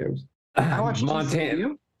Ohio State games? I watched Montana.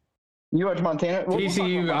 TCU. You watched Montana?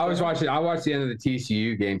 TCU. I watched the end of the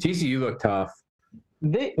TCU game. TCU looked tough.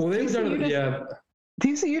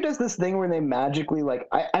 TCU does this thing where they magically, like,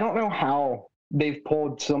 I don't know how they've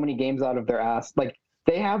pulled so many games out of their ass. Like,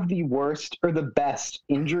 they have the worst or the best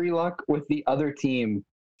injury luck with the other team,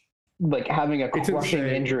 like, having a crushing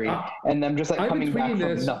injury and them just, like, coming back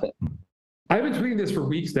from nothing. I've been tweeting this for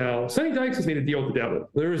weeks now. Sonny Dykes has made a deal with the devil.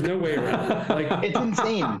 There is no way around it. Like, it's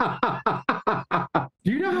insane.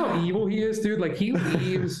 Do you know how evil he is, dude? Like, he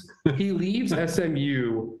leaves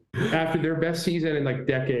SMU after their best season in like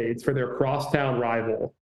decades for their crosstown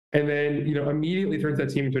rival, and then immediately turns that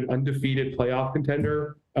team into an undefeated playoff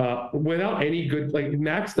contender without any good. Like,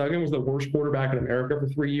 Max Duggan was the worst quarterback in America for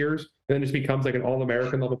 3 years, and then just becomes like an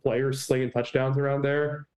All-American level player, slinging touchdowns around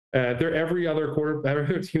there. They're every other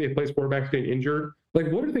team that plays quarterback's getting injured.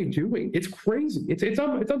 Like, what are they doing? It's crazy. It's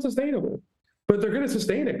unsustainable. But they're going to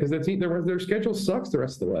sustain it because their schedule sucks the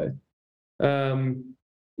rest of the way.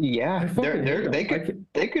 Yeah, they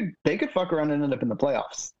could fuck around and end up in the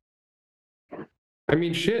playoffs. I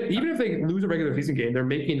mean, shit. Even if they lose a regular season game, they're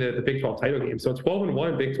making the Big 12 title game. So a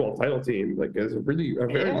 12-1 Big 12 title team is a very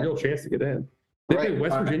real chance to get in. They play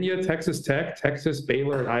West Virginia, Texas Tech, Texas,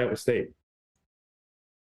 Baylor, and Iowa State.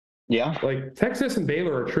 Yeah, like Texas and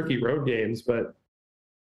Baylor are tricky road games, but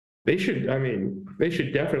they should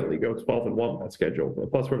definitely go 12-1 on that schedule.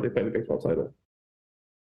 Plus, where they play the Big 12 title.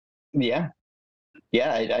 Yeah.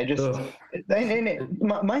 I just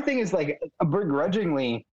my thing is, like,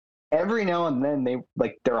 begrudgingly, every now and then they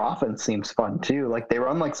like their offense seems fun too. Like, they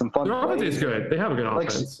run like some fun. Their offense is good. They have a good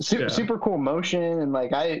offense. Like super cool motion, and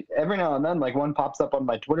like every now and then like one pops up on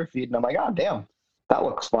my Twitter feed, and I'm like, oh damn, that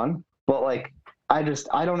looks fun. But like, I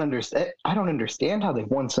don't understand how they've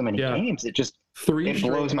won so many games. It just it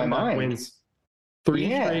blows my mind. Wins. Three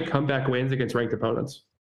straight comeback wins against ranked opponents.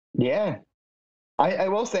 Yeah. I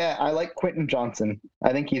will say I like Quentin Johnson.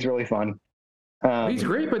 I think he's really fun. He's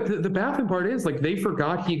great, but the baffling part is, like, they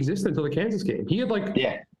forgot he existed until the Kansas game. He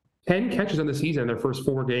had 10 catches on the season in their first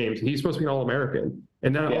 4 games. He's supposed to be an All-American,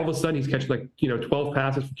 and now all of a sudden he's catching 12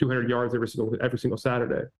 passes for 200 yards every single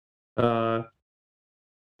Saturday. God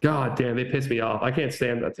damn, they piss me off. I can't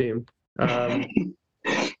stand that team.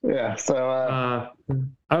 Yeah. So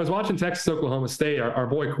I was watching Texas Oklahoma State. Our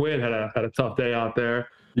boy Quinn had a tough day out there.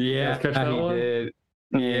 Yeah, catch that one? did.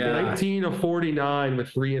 Yeah. 19 of 49 with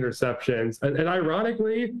 3 interceptions. And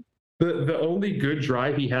ironically, the only good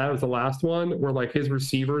drive he had was the last one where like his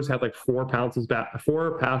receivers had like 4 passes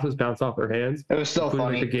bounce off their hands. It was so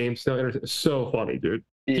funny. Like the game still so funny, dude.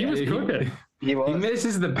 Yeah, he was cooking. He was. He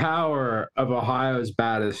misses the power of Ohio's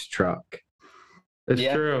baddest truck. It's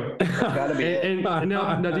true. Gotta be. And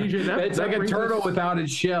now DJ, It's like a turtle without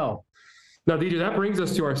its shell. Now, DJ, that brings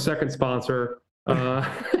us to our second sponsor.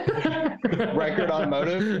 Record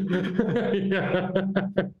Automotive. Yeah.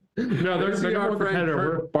 No, they're our more friend competitive.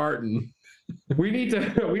 Kurt Barton. We need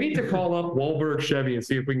to call up Wahlberg Chevy and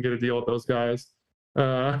see if we can get a deal with those guys.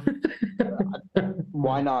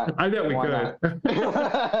 Why not? I bet we could.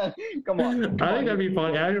 Come on. I think that'd be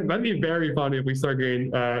funny. That'd be very funny if we start getting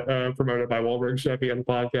promoted by Wahlberg Chevy on the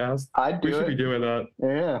podcast. We should be doing that.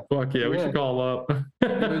 Yeah. Fuck yeah, we should call them up.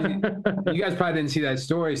 You guys probably didn't see that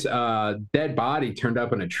story. Dead body turned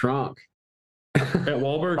up in a trunk. At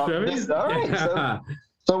Wahlberg Chevy? All right.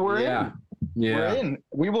 So we're in. Yeah. We're in.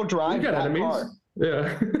 We will drive that car.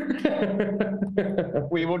 Yeah.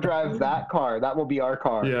 We will drive that car. That will be our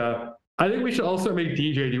car. Yeah. I think we should also make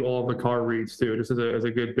DJ do all of the car reads too, just as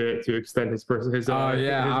a good bit to extend his person. You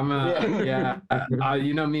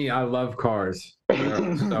know me, I love cars.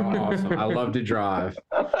 They're so awesome. I love to drive.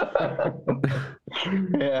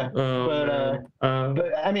 Yeah. But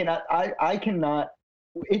I mean, I cannot.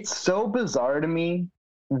 It's so bizarre to me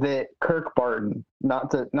that Kirk Barton,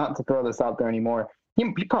 not to throw this out there anymore,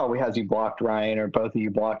 he probably has you blocked, Ryan, or both of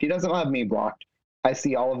you blocked. He doesn't have me blocked. I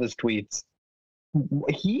see all of his tweets.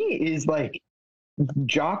 He is like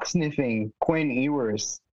jock sniffing Quinn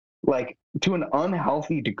Ewers, like to an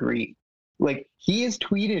unhealthy degree. Like he has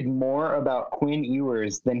tweeted more about Quinn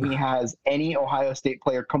Ewers than he has any Ohio State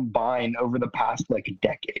player combined over the past like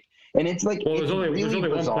decade. And it's like, well, there's only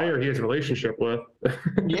one player he has a relationship with.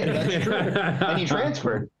 Yeah, that's true. And he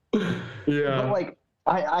transferred. Yeah. But like,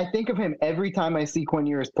 I think of him every time I see Quinn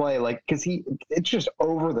Ewers play, like, because it's just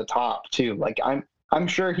over the top too. Like I'm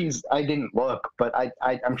sure I didn't look, but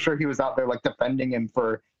I'm sure he was out there like defending him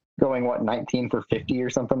for going 19 for 50 or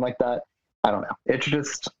something like that. I don't know. It's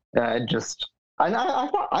just I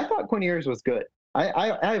thought Quinn Ewers was good.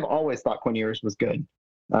 I've always thought Quinn Ewers was good.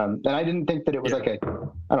 And I didn't think that it was like I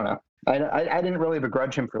don't know. I didn't really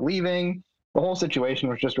begrudge him for leaving. The whole situation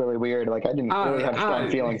was just really weird. Like I didn't really have strong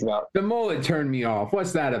feelings about. The mullet turned me off.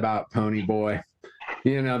 What's that about, Pony Boy?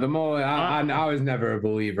 You know, the mullet. I was never a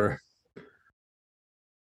believer.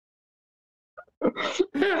 Gonna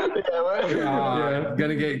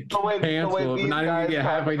get canceled. We're not even gonna get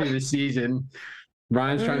halfway through the season.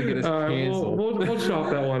 Ryan's trying to get us canceled. We'll chop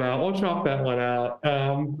that one out.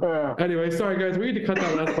 Anyway, sorry guys, we need to cut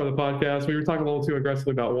that last part of the podcast. We were talking a little too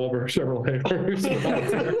aggressively about Wahlberg Chevrolet.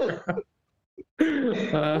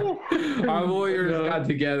 Our lawyers got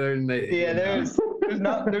together and there's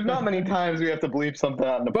not many times we have to bleep something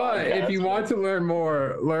out in the podcast. But if you want to learn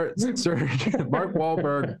more, search Mark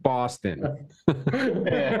Wahlberg Boston.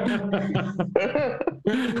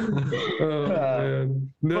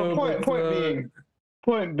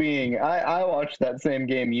 Point being, I watched that same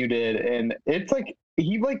game you did, and it's like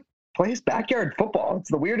he like plays backyard football. It's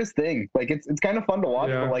the weirdest thing. Like it's kind of fun to watch,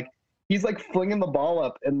 but like he's like flinging the ball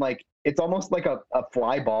up, and like it's almost like a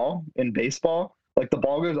fly ball in baseball. Like the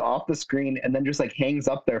ball goes off the screen and then just like hangs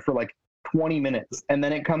up there for like 20 minutes, and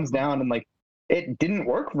then it comes down, and like it didn't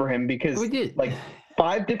work for him because like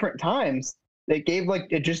 5 different times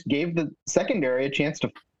it just gave the secondary a chance to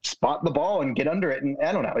spot the ball and get under it, and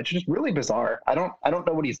I don't know. It's just really bizarre. I don't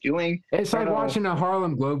know what he's doing. It's like watching a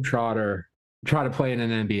Harlem Globetrotter try to play in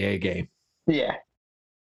an NBA game. Yeah.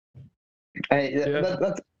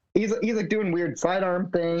 He's like doing weird sidearm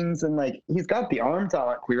things, and like he's got the arm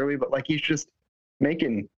talent clearly, but like he's just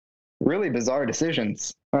making really bizarre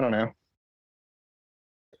decisions. I don't know.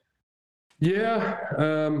 Yeah,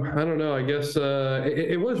 I don't know. I guess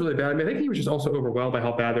it was really bad. I mean, I think he was just also overwhelmed by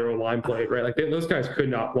how bad their line played, right? Like those guys could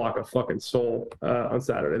not block a fucking soul on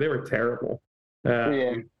Saturday. They were terrible.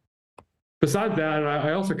 Besides that,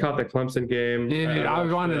 I also caught the Clemson game. I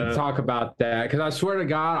wanted to talk about that because I swear to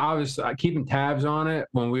God, I was keeping tabs on it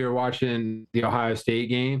when we were watching the Ohio State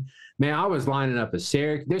game. Man, I was lining up a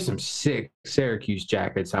Syracuse. There's some sick Syracuse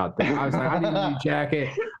jackets out there. I was like, I need a new jacket.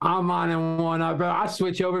 I'm lining one up, bro. I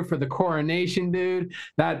switch over for the coronation, dude.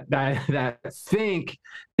 That think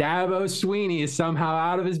Dabo Sweeney is somehow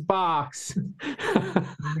out of his box,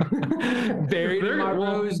 buried in my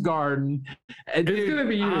rose garden. It's gonna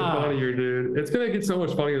be even funnier, dude. It's gonna get so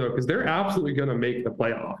much funnier though, because they're absolutely gonna make the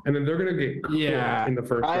playoff, and then they're gonna get cooked in the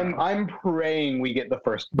first round. I'm praying we get the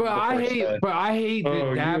first. I hate that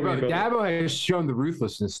Dabo. Dabo has shown the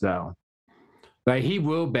ruthlessness though. Like he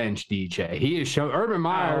will bench DJ. He has shown Urban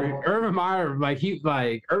Meyer. Urban Meyer, But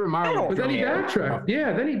then he backtracked.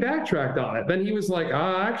 Yeah, then he backtracked on it. Then he was like,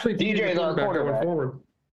 actually, DJ's our quarterback going forward.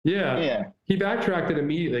 Yeah. He backtracked it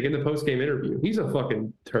immediately, like in the post-game interview. He's a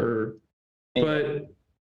fucking turd. Yeah. But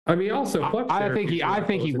I mean, also, I think he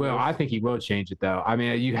will. I think he will change it though. I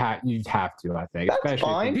mean, you have to. I think. That's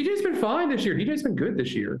fine. DJ's been fine this year. DJ's been good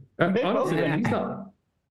this year. Honestly, he's not.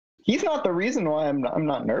 He's not the reason why I'm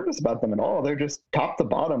not nervous about them at all. They're just top to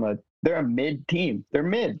bottom. They're a mid team. They're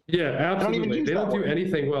mid. Yeah, absolutely. They don't do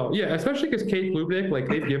anything well. Yeah, especially because Kate Klubnik, like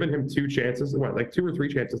they've given him 2 chances, like 2 or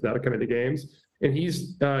 3 chances now to come into games, and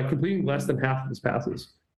he's completing less than half of his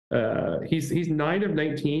passes. He's 9 of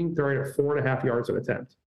 19, throwing at 4.5 yards an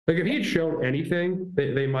attempt. Like if he had shown anything,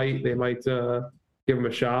 they might give him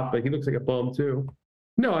a shot. But he looks like a bum too.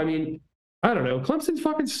 No, I mean. I don't know. Clemson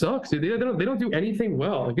fucking sucks, dude. They don't do anything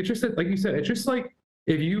well. Like it's just like you said. It's just like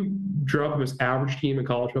if you drew up this average team in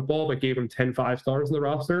college football but gave them 10 5-stars in the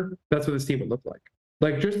roster, that's what this team would look like.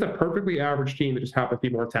 Like just a perfectly average team that just happens to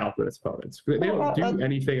be more talented than its opponents. They don't do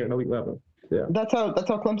anything at an elite level. Yeah, that's how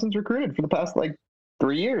Clemson's recruited for the past like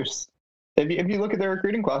 3 years. If you look at their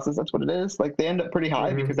recruiting classes, that's what it is. Like they end up pretty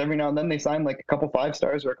high because every now and then they sign like a couple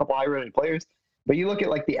 5-stars or a couple high-rated players. But you look at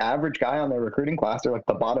like the average guy on their recruiting class or like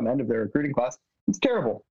the bottom end of their recruiting class, it's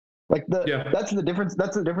terrible. Like that's the difference.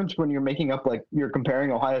 That's the difference when you're making up like you're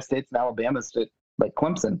comparing Ohio State's and Alabama's to like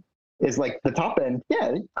Clemson is like the top end.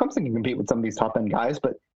 Yeah, Clemson can compete with some of these top end guys,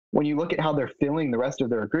 but when you look at how they're filling the rest of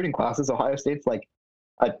their recruiting classes, Ohio State's like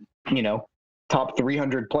a top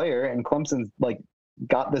 300 player, and Clemson's like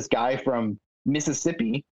got this guy from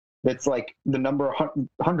Mississippi that's like the number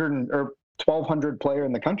 100 or 1,200 player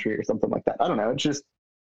in the country or something like that. I don't know. It's just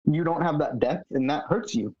you don't have that depth, and that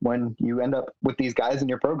hurts you when you end up with these guys in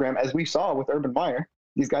your program, as we saw with Urban Meyer.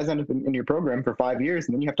 These guys end up in your program for 5 years,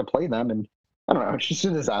 and then you have to play them, and I don't know. It's just a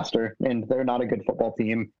disaster, and they're not a good football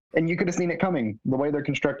team. And you could have seen it coming the way they're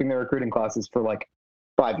constructing their recruiting classes for like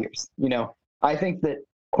 5 years. I think that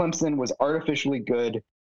Clemson was artificially good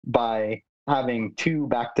by having 2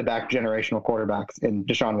 back-to-back generational quarterbacks in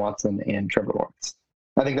Deshaun Watson and Trevor Lawrence.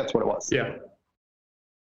 I think that's what it was. Yeah.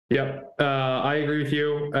 Yep. I agree with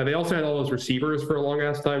you. They also had all those receivers for a long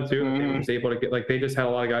ass time too. They were able to get they just had a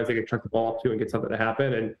lot of guys they could chuck the ball up to and get something to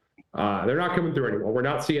happen. And they're not coming through anymore. We're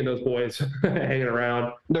not seeing those boys hanging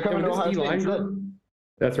around. They're coming to Ohio State group.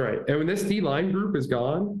 That's right. And when this D-line group is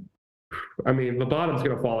gone, I mean, the bottom's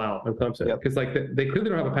going to fall out on Clemson because they clearly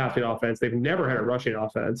don't have a passing offense. They've never had a rushing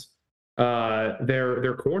offense.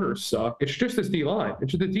 Their corners suck. It's just this D-line.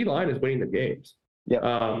 It's just the D-line is winning the games.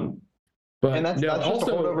 Yeah. But that's just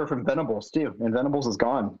also a holdover from Venables too, and Venables is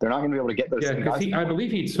gone. They're not going to be able to get those. Yeah, I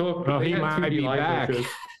believe he took. He might be back. Coaches.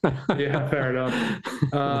 Yeah, fair enough.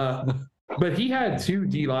 But he had 2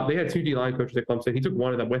 D-line. They had 2 D-line coaches at Clemson. He took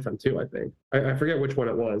one of them with him too. I think I forget which one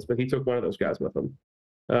it was, but he took one of those guys with him.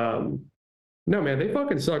 No, man, they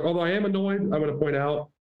fucking suck. Although I am annoyed. I'm going to point out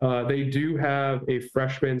they do have a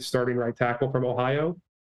freshman starting right tackle from Ohio.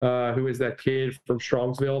 Who is that kid from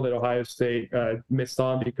Strongsville that Ohio State missed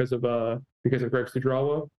on because of Greg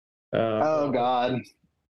Studrawa? Oh God,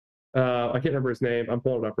 I can't remember his name. I'm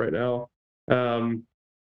pulling it up right now. Fucking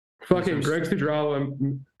Greg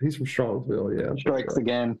Studrawa. He's from Strongsville. Yeah, strikes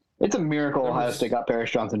again. It's a miracle Ohio State got Paris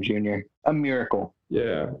Johnson Jr. A miracle.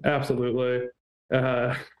 Yeah, absolutely.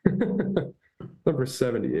 Number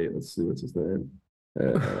 78. Let's see what's his name.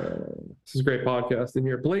 This is great podcasting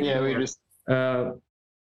here. Blake. Yeah, we just.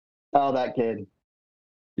 Oh, that kid.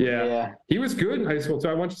 Yeah. He was good in high school, too.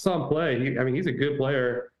 I once saw him play. He's a good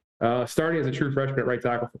player. Starting as a true freshman at right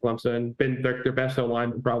tackle for Clemson. Been their best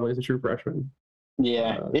O-lineman probably as a true freshman.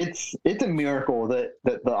 Yeah, it's a miracle that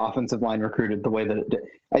the offensive line recruited the way that it did.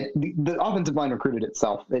 The offensive line recruited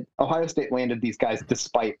itself. Ohio State landed these guys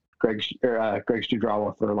despite Greg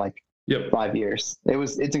Studrawa for like 5 years.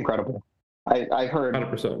 It's incredible. I've heard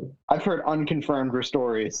 100%. I've heard unconfirmed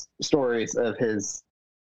stories of his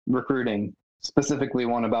recruiting, specifically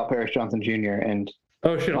one about Paris Johnson Jr. and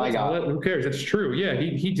oh shit! Who cares? It's true. Yeah,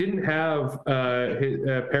 he didn't have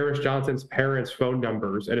Paris Johnson's parents' phone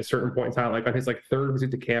numbers at a certain point in time. Like on his third visit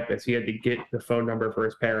to campus, he had to get the phone number for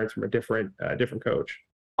his parents from a different coach.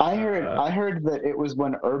 I heard that it was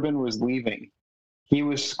when Urban was leaving. He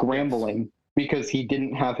was scrambling because he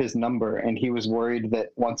didn't have his number, and he was worried that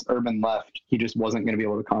once Urban left, he just wasn't going to be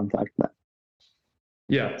able to contact them.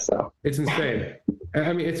 Yeah, so it's insane.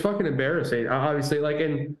 I mean, it's fucking embarrassing. Obviously, like,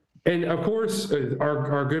 and of course,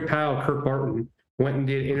 our good pal Kirk Barton went and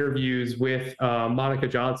did interviews with Monica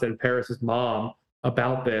Johnson, Paris's mom,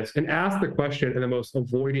 about this, and asked the question in the most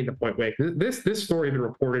avoiding the point way. This story had been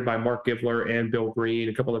reported by Mark Givler and Bill Green,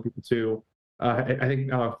 a couple of people too. I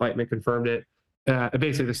think Flightman confirmed it.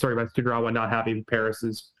 Basically, the story about Studrawa not having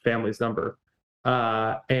Paris's family's number,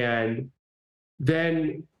 and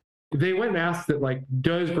then they went and asked that, like,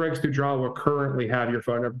 does Greg Studrawa currently have your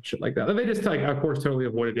phone number, shit like that. And they just, like, of course, totally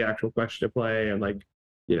avoided the actual question to play, and, like,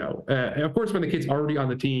 you know, and of course, when the kid's already on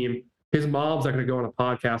the team, his mom's not going to go on a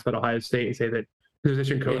podcast about Ohio State and say that the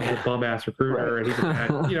position coach is a bum-ass recruiter, and he's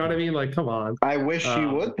you know what I mean? Like, come on. I wish she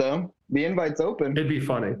would, though. The invite's open. It'd be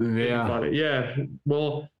funny. Yeah. It'd be funny. Yeah.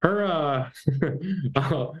 Well, her,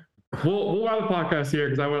 we'll have a podcast here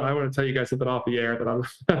because I want to tell you guys something off the air that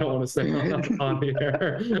I don't want to say on the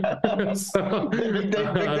air. So, big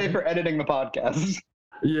day for editing the podcast.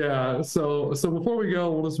 Yeah. So before we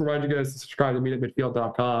go, we'll just remind you guys to subscribe to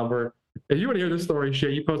meetatmidfield.com, where if you want to hear this story,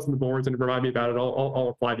 shit, you post on the boards and remind me about it. I'll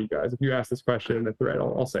reply to you guys. If you ask this question in the thread,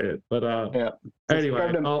 I'll say it. But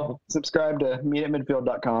anyway, subscribe to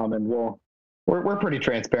meetatmidfield.com, and we're pretty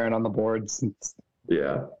transparent on the boards.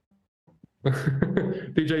 Yeah.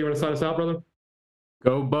 DJ, you want to sign us out, brother?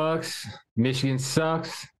 Go Bucks. Michigan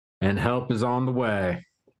sucks, and help is on the way.